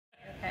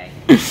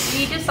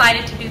We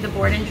decided to do the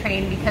board and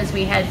train because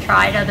we had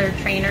tried other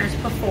trainers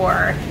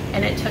before,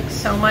 and it took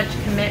so much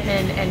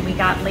commitment, and we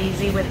got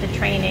lazy with the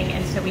training,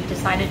 and so we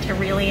decided to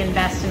really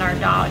invest in our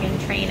dog in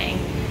training.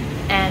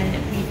 And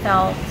we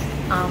felt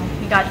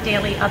we got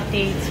daily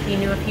updates. We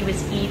knew if he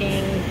was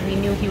eating. We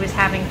knew he was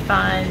having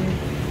fun.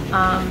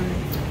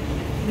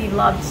 We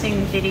loved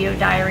seeing video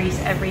diaries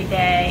every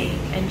day,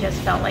 and just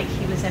felt like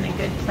he was in a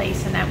good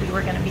place and that we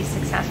were going to be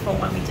successful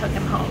when we took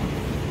him home.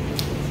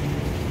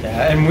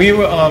 Yeah, and we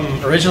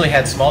originally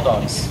had small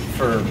dogs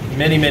for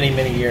many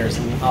years,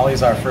 and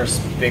Ollie's our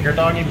first bigger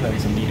dog, even though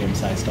he's a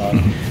medium-sized dog.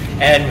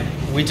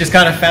 And we just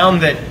kind of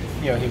found that,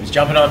 you know, he was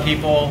jumping on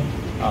people,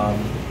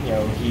 you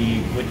know,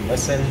 he wouldn't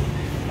listen.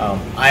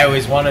 I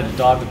always wanted a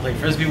dog to play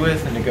frisbee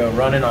with and to go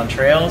running on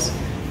trails.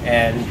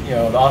 And, you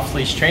know, the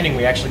off-leash training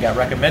we actually got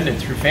recommended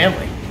through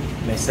family.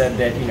 And they said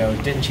that, you know,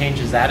 it didn't change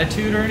his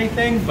attitude or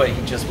anything, but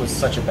he just was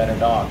such a better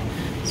dog.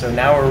 So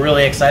now we're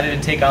really excited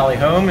to take Ollie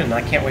home, and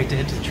I can't wait to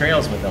hit the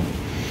trails with him.